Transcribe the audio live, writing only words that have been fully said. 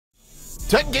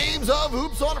10 games of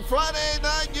hoops on a Friday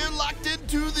night. You're locked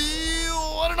into the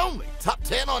one and only Top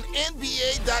 10 on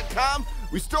NBA.com.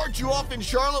 We start you off in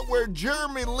Charlotte where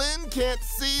Jeremy Lin can't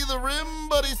see the rim,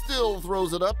 but he still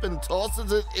throws it up and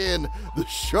tosses it in. The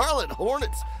Charlotte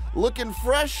Hornets looking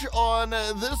fresh on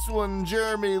this one.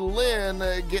 Jeremy Lin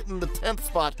getting the 10th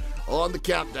spot on the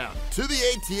countdown. To the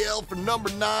ATL for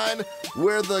number 9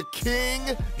 where the king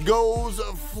goes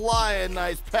flying.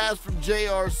 Nice pass from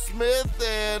J.R. Smith,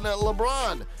 and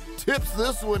LeBron tips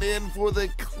this one in for the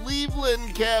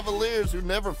Cleveland Cavaliers, who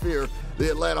never fear the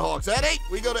Atlanta Hawks. At 8,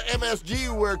 we go to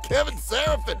MSG where Kevin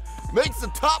Seraphin makes the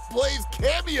top plays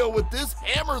cameo with this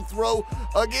hammer throw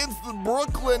against the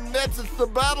Brooklyn Nets. It's the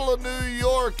Battle of New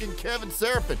York, and Kevin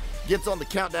Seraphin gets on the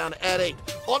countdown at 8.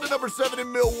 On to number 7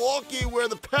 in Milwaukee, where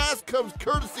the pass comes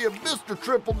courtesy of Mr.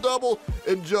 Triple-Double,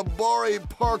 and Jabari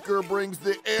Parker brings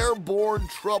the airborne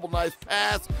trouble. Nice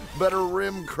pass, better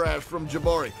rim crash from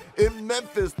Jabari. In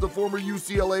Memphis, the former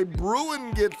UCLA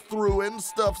Bruin gets through and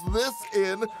stuffs this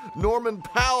in. Norman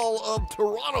Powell of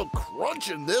Toronto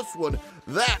crunching this one.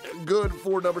 That good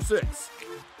for number 6.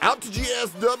 Out to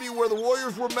GSW where the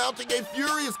Warriors were mounting a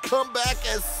furious comeback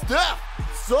as Steph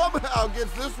somehow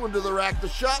gets this one to the rack. The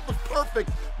shot was perfect,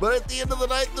 but at the end of the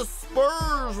night, the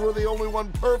Spurs were the only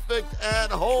one perfect at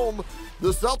home. The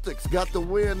Celtics got the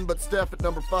win, but Steph at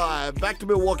number 5. Back to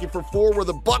Milwaukee for 4 where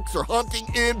the Bucks are hunting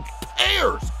in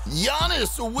pairs.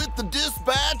 Giannis with the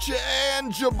dispatch,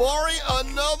 and Jabari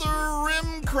another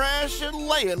rim crash and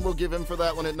lay-in. We'll give him for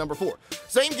that one at number 4.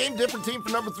 Same game, different team for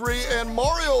number 3, and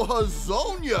Mario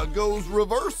Hezonja goes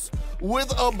reverse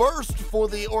with a burst for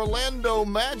the Orlando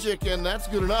Magic, and that's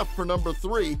good enough for number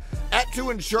 3. At 2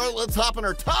 in Charlotte, let's hop in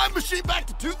our time machine back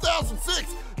to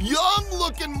 2006.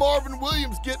 Young-looking Marvin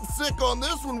Williams getting sick on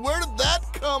this one. Where did that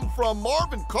come from?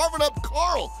 Marvin carving up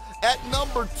Carl at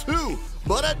number 2.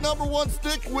 But at number 1,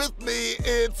 stick with me,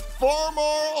 it's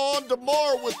Farmar on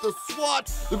DeMar with the swat.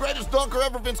 The greatest dunker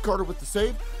ever, Vince Carter with the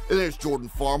save. And there's Jordan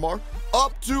Farmar.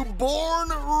 Up to Born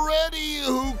Ready,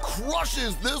 who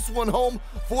crushes this one home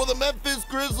for the Memphis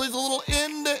Grizzlies. A little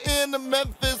end-to-end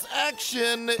Memphis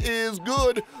action is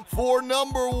good for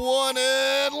number 1.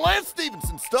 And Lance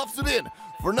Stephenson stuffs it in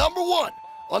for number 1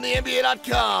 on the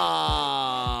NBA.com.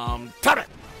 Top 10.